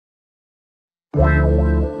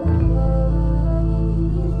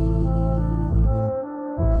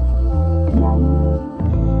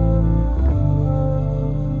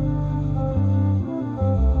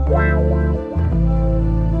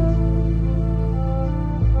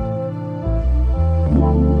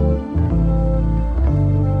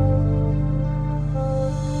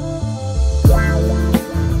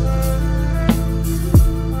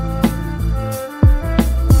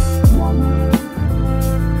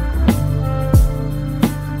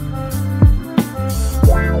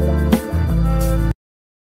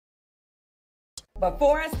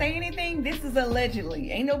Before I say anything, this is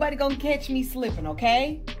allegedly. Ain't nobody gonna catch me slipping,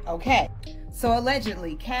 okay? Okay. So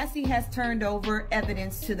allegedly, Cassie has turned over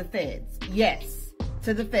evidence to the feds. Yes,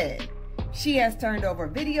 to the Fed. She has turned over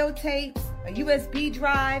videotapes, a USB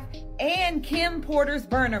drive, and Kim Porter's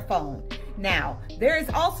burner phone. Now, there is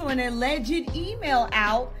also an alleged email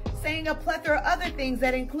out saying a plethora of other things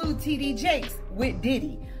that include TD Jakes with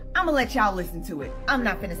Diddy. I'm gonna let y'all listen to it. I'm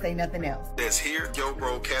not finna say nothing else. Says here, yo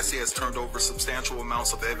bro, Cassie has turned over substantial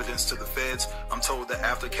amounts of evidence to the feds. I'm told that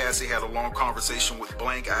after Cassie had a long conversation with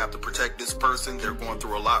Blank, I have to protect this person. They're going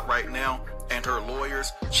through a lot right now. And her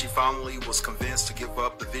lawyers, she finally was convinced to give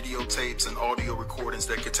up the videotapes and audio recordings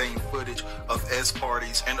that contain footage of S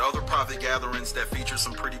parties and other private gatherings that feature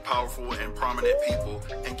some pretty powerful and prominent people.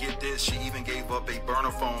 And get this, she even gave up a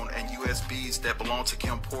burner phone and USBs that belong to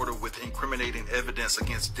Kim Porter with incriminating evidence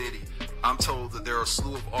against Diddy. I'm told that there are a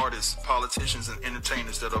slew of artists, politicians, and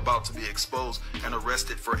entertainers that are about to be exposed and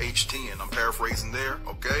arrested for H10. I'm paraphrasing there,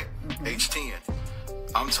 okay? H10.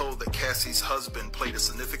 I'm told that Cassie's husband played a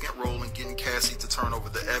significant role in getting Cassie to turn over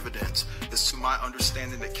the evidence. It's to my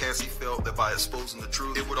understanding that Cassie felt that by exposing the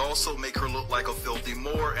truth, it would also make her look like a filthy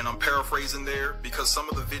Moor, and I'm paraphrasing there because some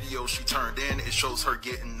of the videos she turned in, it shows her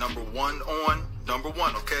getting number one,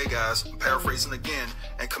 okay guys, I'm paraphrasing again,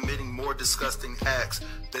 and committing more disgusting acts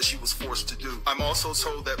that she was forced to do. I'm also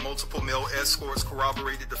told that multiple male escorts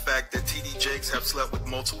corroborated the fact that TD Jakes have slept with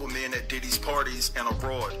multiple men at Diddy's parties and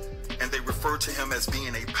abroad, and they refer to him as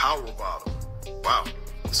being a power bottom. Wow.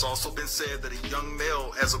 It's also been said that a young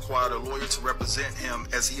male has acquired a lawyer to represent him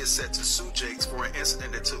as he is set to sue Jakes for an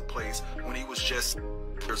incident that took place when he was just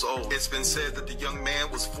years old. It's been said that the young man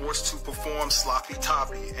was forced to perform sloppy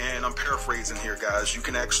toppy, and I'm paraphrasing here guys. You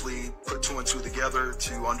can actually put two and two together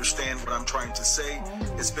to understand what I'm trying to say.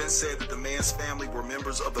 It's been said that the man's family were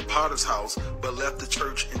members of the Potter's House but left the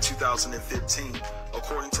church in 2015.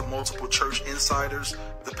 According to multiple church insiders,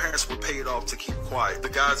 the parents were paid off to keep quiet. The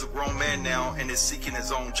guy's a grown man now and is seeking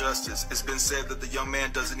his own justice. It's been said that the young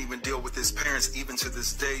man doesn't even deal with his parents even to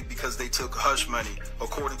this day because they took hush money.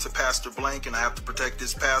 According to Pastor Blank, and I have to protect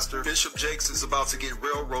this pastor, Bishop Jakes is about to get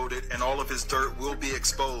railroaded and all of his dirt will be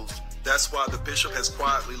exposed. That's why the bishop has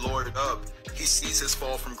quietly lawyered up. He sees his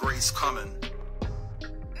fall from grace coming.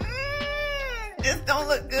 This don't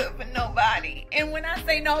look good for nobody. And when I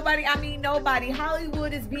say nobody, I mean nobody.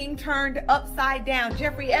 Hollywood is being turned upside down.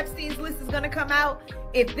 Jeffrey Epstein's list is going to come out.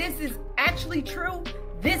 If this is actually true,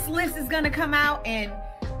 this list is going to come out, and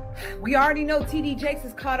we already know TD Jakes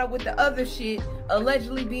is caught up with the other shit,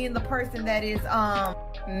 allegedly being the person that is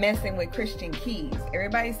messing with Christian Keys.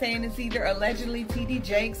 Everybody's saying it's either allegedly TD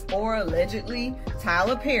Jakes or allegedly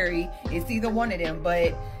Tyler Perry. It's either one of them,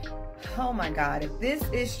 but oh my God, if this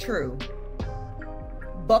is true,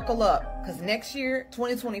 buckle up, because next year,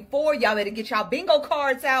 2024, y'all better get y'all bingo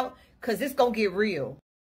cards out, because it's going to get real.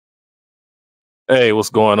 Hey, what's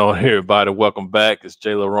going on here, everybody? Welcome back. It's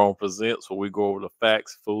J. Lerone Presents, where we go over the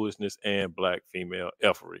facts, foolishness, and black female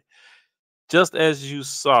effery. Just as you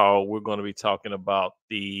saw, we're going to be talking about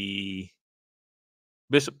the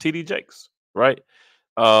Bishop TD Jakes, right?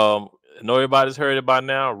 I know everybody's heard it by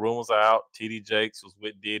now. Rumors are out. TD Jakes was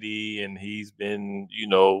with Diddy, and he's been,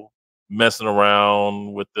 messing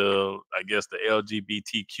around with the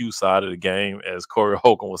LGBTQ side of the game, as Corey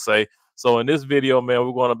Holcomb would say. So in this video, man,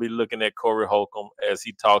 we're going to be looking at Corey Holcomb as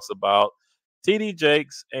he talks about TD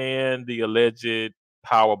Jakes and the alleged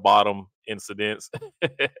power bottom incidents,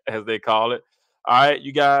 as they call it. All right,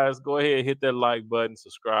 you guys, go ahead, hit that like button,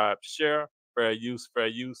 subscribe, share. Fair use, fair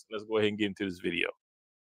use. Let's go ahead and get into this video.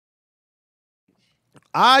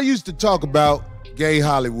 I used to talk about gay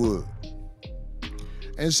Hollywood.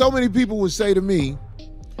 And so many people would say to me,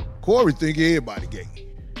 Corey think everybody gay.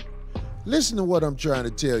 Listen to what I'm trying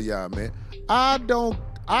to tell y'all, man. I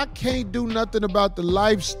can't do nothing about the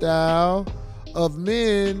lifestyle of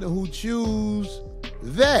men who choose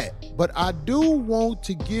that. But I do want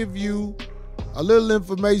to give you a little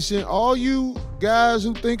information. All you guys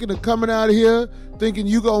who thinking of coming out of here thinking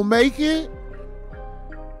you gonna make it,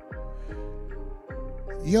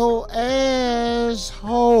 your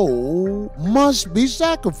asshole must be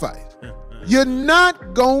sacrificed. You're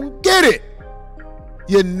not gonna get it.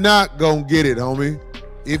 You're not gonna get it, homie.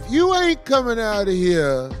 If you ain't coming out of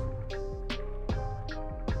here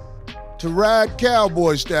to ride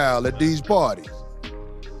cowboy style at these parties.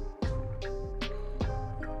 The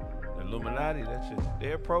Illuminati, that shit,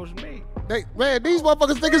 they approached me. Man, these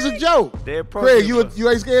motherfuckers think it's a joke. They approached Craig, me. you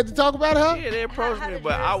ain't scared to talk about it, huh? Yeah, they approached me,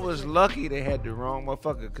 but I was lucky they had the wrong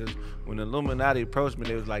motherfucker, because when the Illuminati approached me,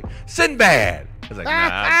 they was like, Sinbad. I was like,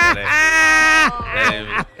 nah,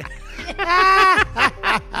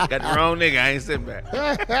 got the wrong nigga, I ain't Sinbad.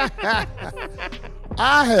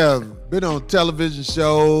 I have been on television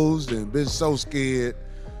shows and been so scared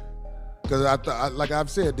because I thought, like I've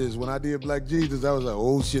said this, when I did Black Jesus, I was like,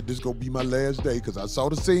 oh shit, this is gonna be my last day because I saw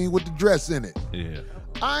the scene with the dress in it. Yeah.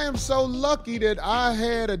 I am so lucky that I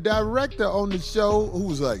had a director on the show who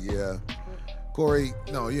was like, yeah, Corey,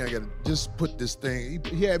 no, you ain't gotta just put this thing.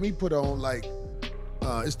 He had me put on like,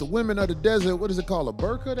 it's the women of the desert, what is it called, a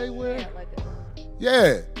burqa they wear? Yeah, like a,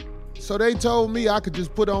 Yeah. So they told me I could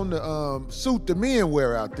just put on the suit the men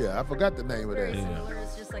wear out there. I forgot the name of that. very similar.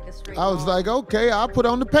 It's just like a straight I was long- like, okay, I'll put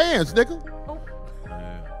on the pants, nigga. Oh,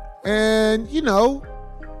 And, you know,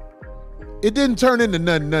 it didn't turn into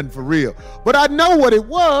nothing for real. But I know what it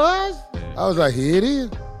was. I was like, here it is.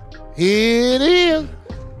 Here it is.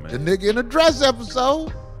 The nigga in the dress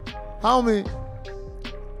episode. Homie,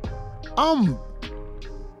 I'm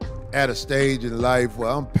at a stage in life where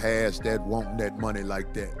I'm past that wanting that money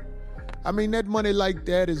like that. I mean, that money like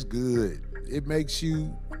that is good. It makes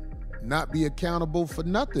you not be accountable for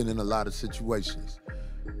nothing in a lot of situations.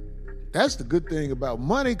 That's the good thing about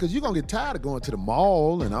money, because you're going to get tired of going to the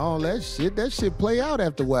mall and all that shit. That shit play out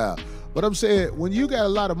after a while. But I'm saying, when you got a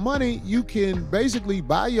lot of money, you can basically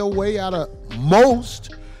buy your way out of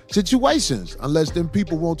most situations. Unless them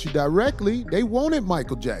people want you directly, they wanted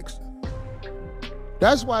Michael Jackson.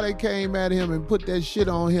 That's why they came at him and put that shit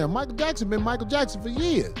on him. Michael Jackson been Michael Jackson for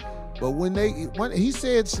years. But when he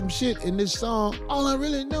said some shit in this song, all I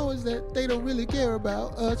really know is that they don't really care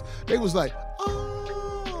about us. They was like,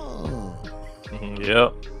 oh,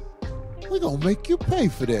 Yep. we're gonna make you pay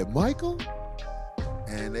for that, Michael.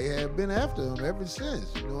 And they have been after him ever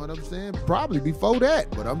since. You know what I'm saying? Probably before that,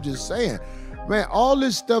 but I'm just saying, man, all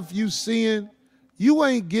this stuff you seeing, you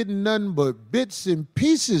ain't getting nothing but bits and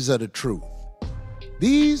pieces of the truth.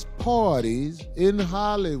 These parties in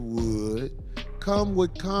Hollywood come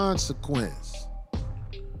with consequence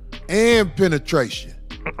and penetration.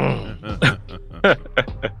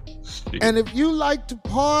 And if you like to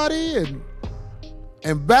party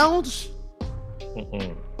and bounce,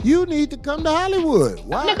 you need to come to Hollywood.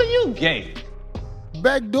 Why? Nigga, you gay.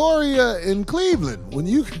 Backdoria in Cleveland, when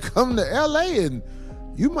you can come to LA and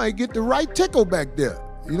you might get the right tickle back there.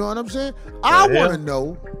 You know what I'm saying? I want to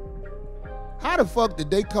know, how the fuck did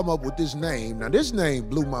they come up with this name? Now, this name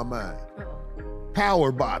blew my mind.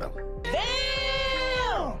 Power Bottom.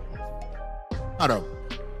 Damn!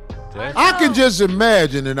 I can just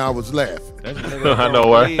imagine, and I was laughing. That's a nigga I know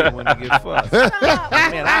why. when you get fucked.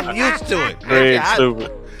 Man, I'm used to it. Very I-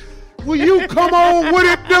 stupid. Will you come on with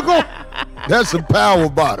it, nigga? That's a Power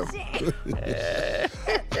Bottom. the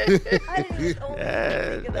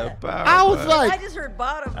power I was button. I like, just heard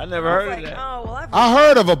bottom. I never was heard of like, that. Oh, well, I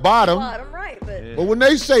heard of a bottom, bottom, right? But but when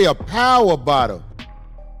they say a Power Bottom,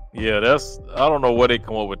 Yeah, I don't know where they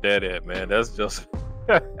come up with that at, man. That's just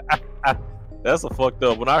that's a fucked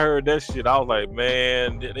up. When I heard that shit, I was like,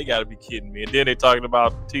 man, they gotta be kidding me. And then they talking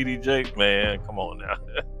about TD Jakes, man. Come on now.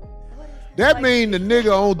 that Like- mean the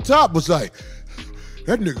nigga on top was like,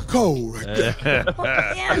 that nigga cold right there.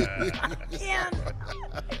 yeah.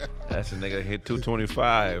 That's a nigga that hit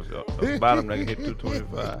 225. The bottom nigga hit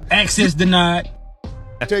 225. Access denied.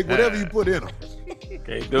 Take whatever you put in him.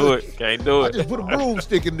 Can't do it. Can't do I it. just put a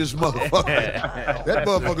broomstick in this motherfucker. That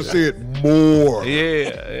motherfucker said more.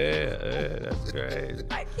 Yeah, that's crazy.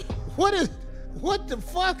 What the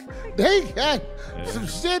fuck? They got some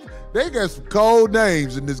shit. They got some cold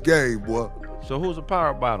names in this game, boy. So who's a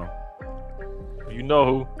power bottom? You know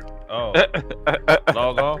who? Oh,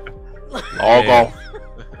 log off. All gone.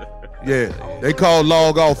 Yeah, they call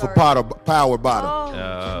log off for power bottom. Oh,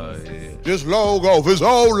 Yeah. Just log off. It's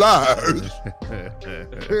all lies.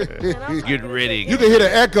 Get ready. You can hear the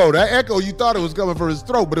echo. That echo, you thought it was coming from his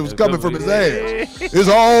throat, but it was coming from his ass. It's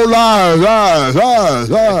all lies, lies, lies,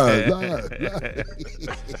 lies, lies, lies.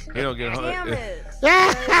 He don't get damn hung. it.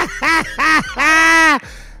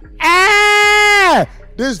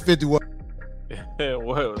 This 51.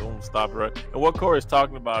 Well, I'm gonna stop it right. And what Corey's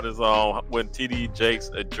talking about is when TD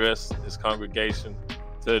Jakes addressed his congregation,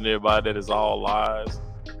 telling everybody that it's all lies.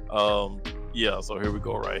 Yeah, so here we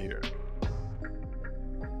go right here.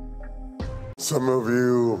 Some of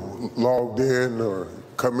you logged in or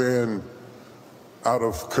come in out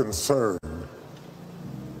of concern.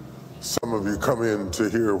 Some of you come in to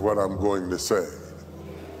hear what I'm going to say.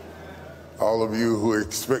 All of you who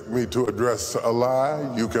expect me to address a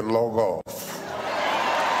lie, you can log off.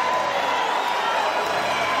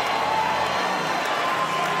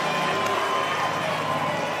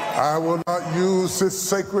 I will not use this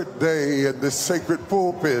sacred day and this sacred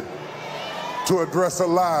pulpit to address a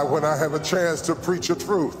lie when I have a chance to preach a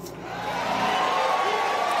truth.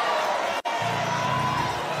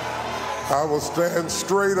 I will stand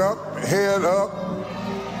straight up, head up,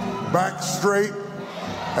 back straight,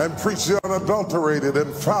 and preach the unadulterated,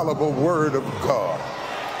 infallible word of God.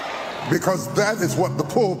 Because that is what the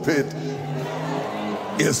pulpit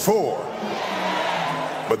is for.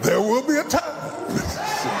 But there will be a time.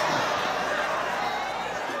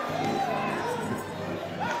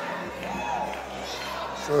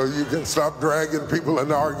 So you can stop dragging people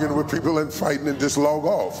and arguing with people and fighting and just log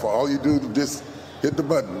off. All you do is just hit the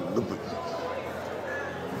button.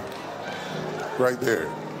 Right there.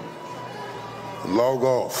 Log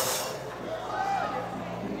off.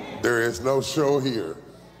 There is no show here.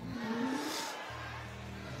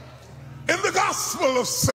 In the gospel of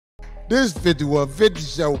This 5150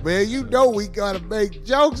 show, man. You know we gotta make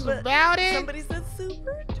jokes about it. Somebody said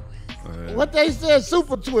super twist. What they said,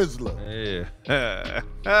 Super Twizzler. Yeah.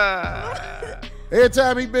 Every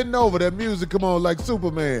time he been over, that music come on like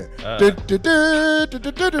Superman. I'm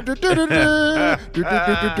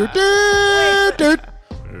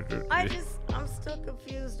still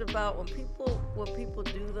confused about when people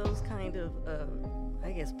do those kind of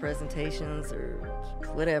I guess presentations or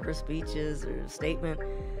whatever, speeches or statement.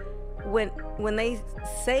 When they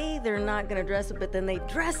say they're not going to dress it, but then they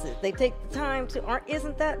dress it, they take the time to.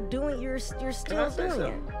 Isn't that doing? You're still doing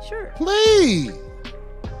it. Sure. Please.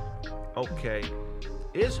 Okay,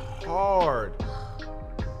 it's hard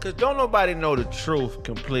because don't nobody know the truth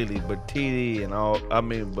completely, but TD and all. I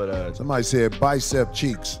mean, but Somebody said bicep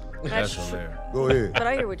cheeks. that's hilarious. Go ahead. But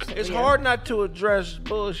I hear what you're saying. It's hard not to address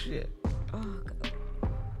bullshit. Oh, God.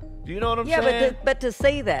 Do you know what I'm Yeah, saying? but to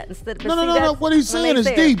say that instead of No. What he's saying is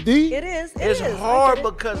deep, D. It is. It's hard I get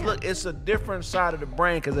it. because Yeah. look, it's a different side of the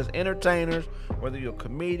brain. Because as entertainers, whether you're a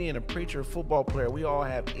comedian, a preacher, a football player, we all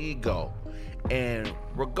have ego. And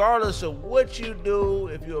regardless of what you do,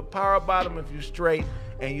 if you're a power bottom, if you're straight,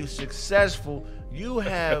 and you're successful, you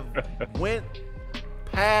have went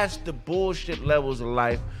past the bullshit levels of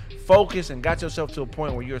life, focused, and got yourself to a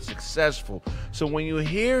point where you're successful. So when you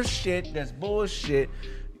hear shit that's bullshit,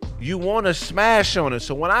 you want to smash on it.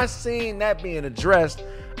 So when I seen that being addressed,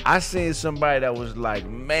 I seen somebody that was like,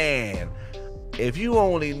 man, if you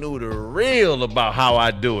only knew the real about how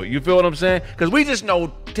I do it. You feel what I'm saying? Because we just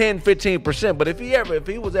know 10, 15%. But if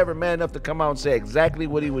he was ever man enough to come out and say exactly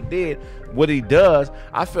what he does,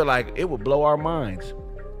 I feel like it would blow our minds.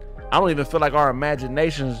 I don't even feel like our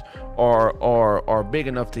imaginations are big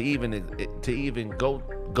enough to even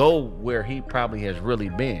go where he probably has really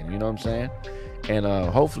been. You know what I'm saying? And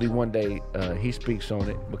hopefully one day he speaks on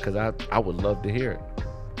it, because I would love to hear it.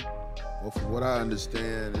 Well, from what I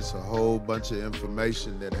understand, it's a whole bunch of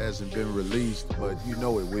information that hasn't been released, but you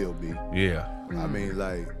know it will be. Yeah. I mean,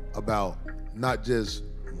 like, about not just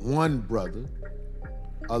one brother,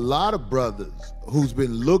 a lot of brothers who's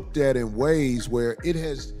been looked at in ways where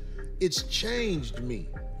it's changed me.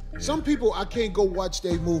 Yeah. Some people, I can't go watch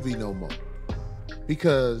their movie no more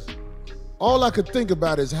because all I could think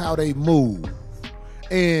about is how they move.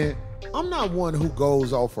 And I'm not one who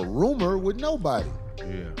goes off a rumor with nobody.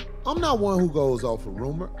 Yeah. I'm not one who goes off a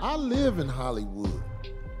rumor. I live in Hollywood.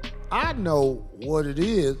 I know what it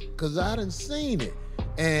is because I done seen it.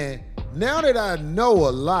 And now that I know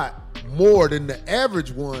a lot more than the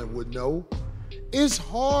average one would know, it's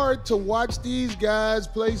hard to watch these guys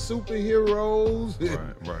play superheroes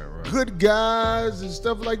and Right. good guys and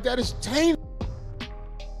stuff like that. It's tainted.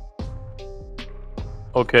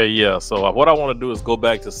 Okay, yeah. So what I want to do is go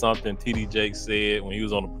back to something TD Jake said when he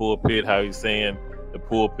was on the pulpit, how he's saying the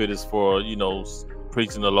pulpit is for,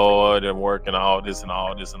 preaching the Lord and working all this and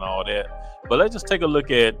all this and all that. But let's just take a look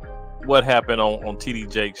at what happened on TD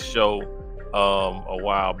Jake's show a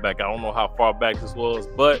while back. I don't know how far back this was,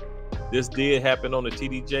 but this did happen on the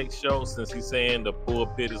TD Jake show, since he's saying the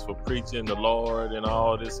pulpit is for preaching the Lord and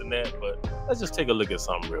all this and that. But let's just take a look at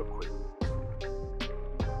something real quick.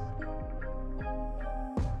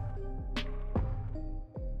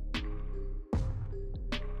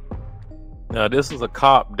 Now, this is a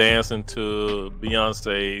cop dancing to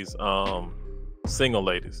Beyonce's Single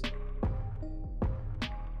Ladies.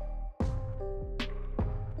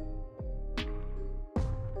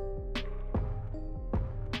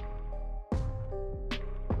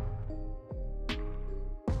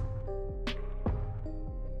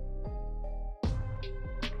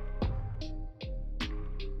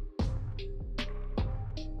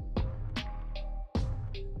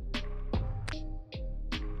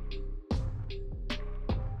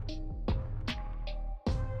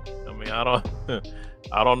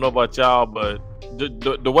 I don't know about y'all, but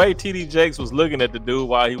the way TD Jakes was looking at the dude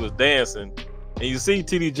while he was dancing, and you see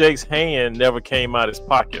TD Jakes' hand never came out his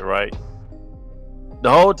pocket, right? The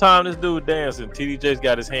whole time this dude dancing, TD Jakes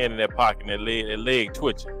got his hand in that pocket and that leg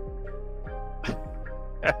twitching.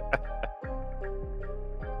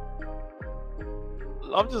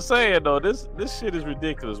 I'm just saying though, this shit is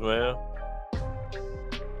ridiculous, man.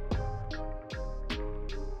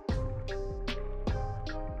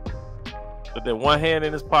 But that one hand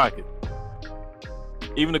in his pocket.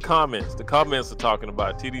 Even the comments are talking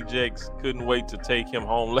about TD Jakes couldn't wait to take him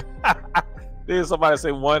home. Then somebody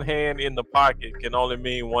say one hand in the pocket can only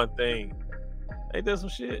mean one thing. Ain't that some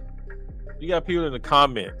shit? You got people in the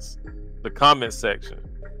comments, the comment section.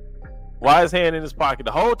 Why is hand in his pocket?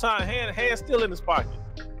 The whole time, hand still in his pocket.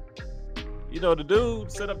 You know, the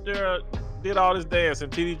dude sat up there, did all this dance,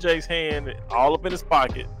 and TD Jakes' hand all up in his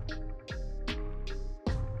pocket.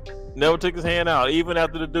 Never took his hand out, even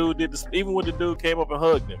after the dude did this. Even when the dude came up and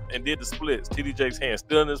hugged him and did the splits, TD Jakes' hand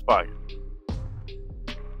still in his pocket.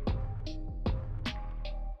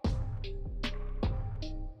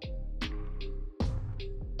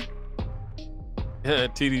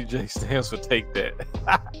 TD Jakes stands for take that.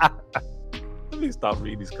 Let me stop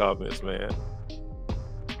reading these comments, man.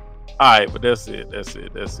 All right, but that's it.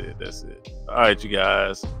 All right, you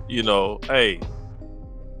guys. You know, hey,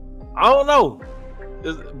 I don't know.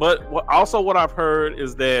 But also what I've heard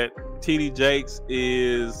is that TD Jakes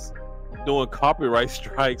is doing copyright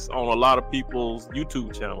strikes on a lot of people's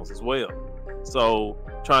YouTube channels as well. So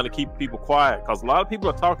trying to keep people quiet, because a lot of people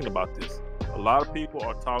are talking about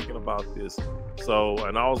this. So,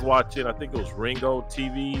 and I was watching, I think it was Ringo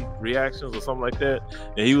TV reactions or something like that.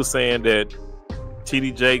 And he was saying that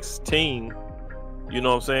TD Jakes' team, you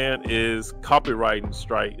know what I'm saying, is copywriting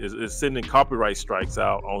strike, is sending copyright strikes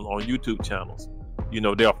out on YouTube channels. You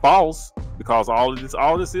know, they're false because all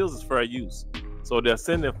this is fair use. So they're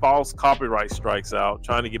sending false copyright strikes out,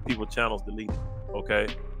 trying to get people's channels deleted. Okay.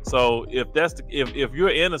 So if you're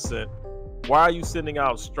innocent, why are you sending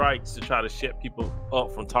out strikes to try to shut people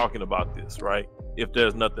up from talking about this, right? If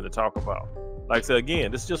there's nothing to talk about. Like I said,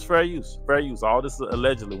 again, this is just fair use. Fair use. All this is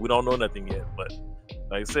allegedly. We don't know nothing yet. But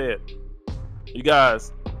like I said, you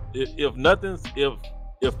guys,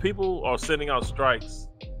 if people are sending out strikes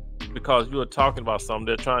because you are talking about something,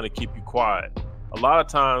 they're trying to keep you quiet. A lot of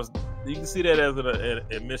times you can see that as an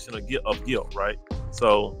admission of guilt, right?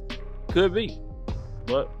 So could be,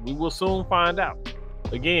 but we will soon find out.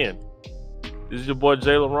 Again, this is your boy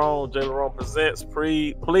Jay Larone. Jay Larone Presents.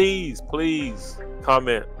 Please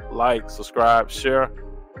comment, like, subscribe, share.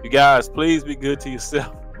 You guys, please be good to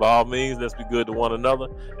yourself. By all means, let's be good to one another.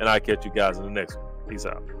 And I'll catch you guys in the next one. Peace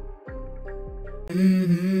out.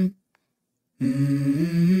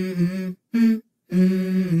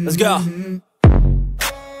 Let's go.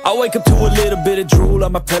 I wake up to a little bit of drool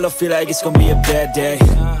on my pillow, feel like it's gonna be a bad day.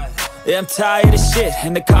 Yeah, I'm tired of shit,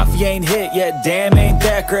 and the coffee ain't hit yet, damn, ain't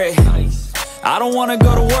that great. I don't wanna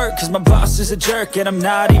go to work, cause my boss is a jerk, and I'm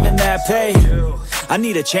not even that paid. I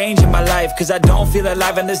need a change in my life, cause I don't feel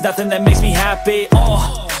alive, and there's nothing that makes me happy.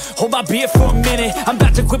 Hold my beer for a minute, I'm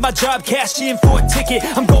about to quit my job, cash in for a ticket.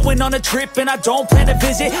 I'm going on a trip and I don't plan to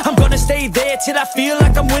visit. I'm gonna stay there till I feel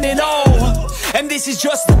like I'm winning, and this is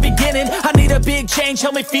just the beginning. I need a big change,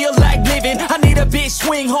 help me feel like living. I need a big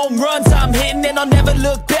swing, home runs I'm hitting, and I'll never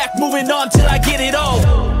look back, moving on till I get it all.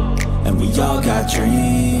 And we all got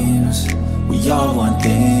dreams, we all want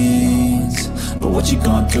things, but what you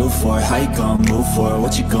gonna do for it? How you gonna move for it?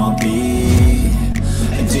 What you gonna be?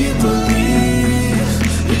 And do you believe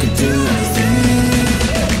you can do anything?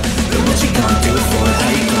 But what you gonna do for it?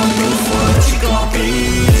 How you gonna move for it? What you gonna be?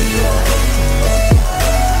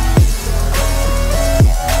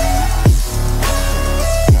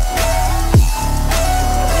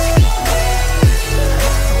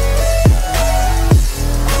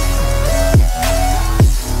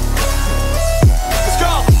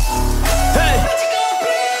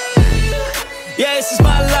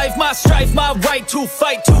 My strife, my right to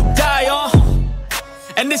fight, to die on.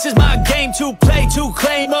 And this is my game to play, to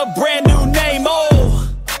claim a brand new name,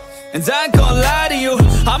 And I ain't gonna lie to you,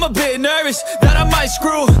 I'm a bit nervous that I might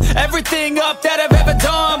screw everything up that I've ever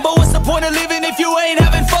done. But what's the point of living if you ain't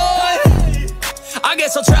having fun? I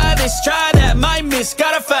guess I'll try this, try that, might miss,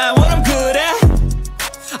 gotta find what I'm good at.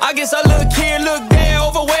 I guess I look here, look there,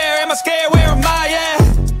 over where am I scared, where am I at?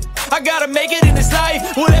 I gotta make it in this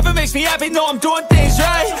life, whatever makes me happy, know I'm doing things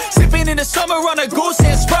right. Sipping in the summer on a goose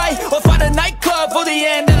and Sprite, or find a nightclub for the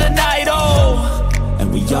end of the night,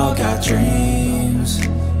 And we all got dreams,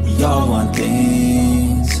 we all want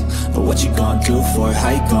things, but what you gonna do for it?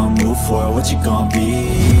 How you gonna move for it? What you gonna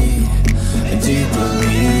be? and do you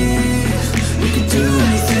believe